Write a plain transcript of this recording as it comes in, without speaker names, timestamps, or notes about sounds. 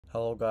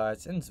Hello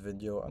guys, in this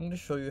video I'm going to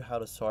show you how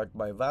to sort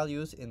by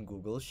values in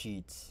Google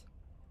Sheets.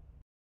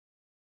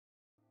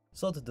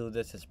 So to do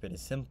this is pretty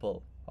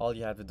simple. All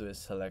you have to do is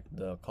select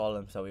the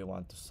columns that we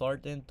want to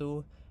sort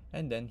into,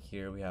 and then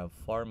here we have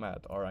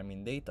format, or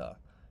data.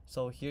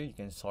 So here you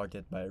can sort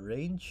it by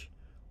range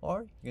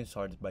or you can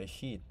sort it by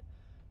sheet.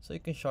 So you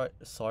can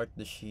sort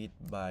the sheet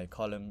by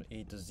column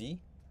A to Z.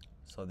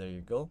 So there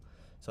you go.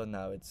 So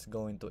now it's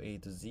going to A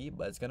to Z,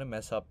 but it's gonna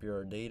mess up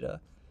your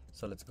data.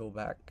 So let's go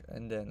back,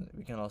 and then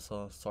we can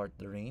also sort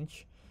the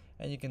range,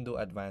 and you can do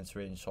advanced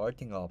range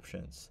sorting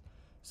options.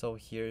 So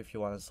here if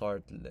you want to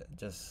sort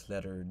just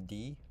letter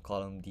D,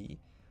 column D,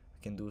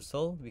 we can do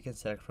so. We can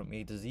select from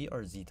A to Z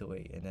or Z to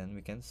A, and then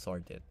we can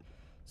sort it.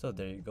 So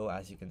there you go.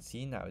 As you can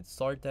see, now it's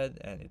sorted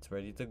and it's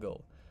ready to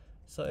go.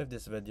 So if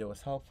this video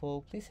was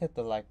helpful, please hit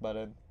the like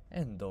button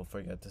and don't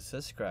forget to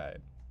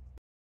subscribe.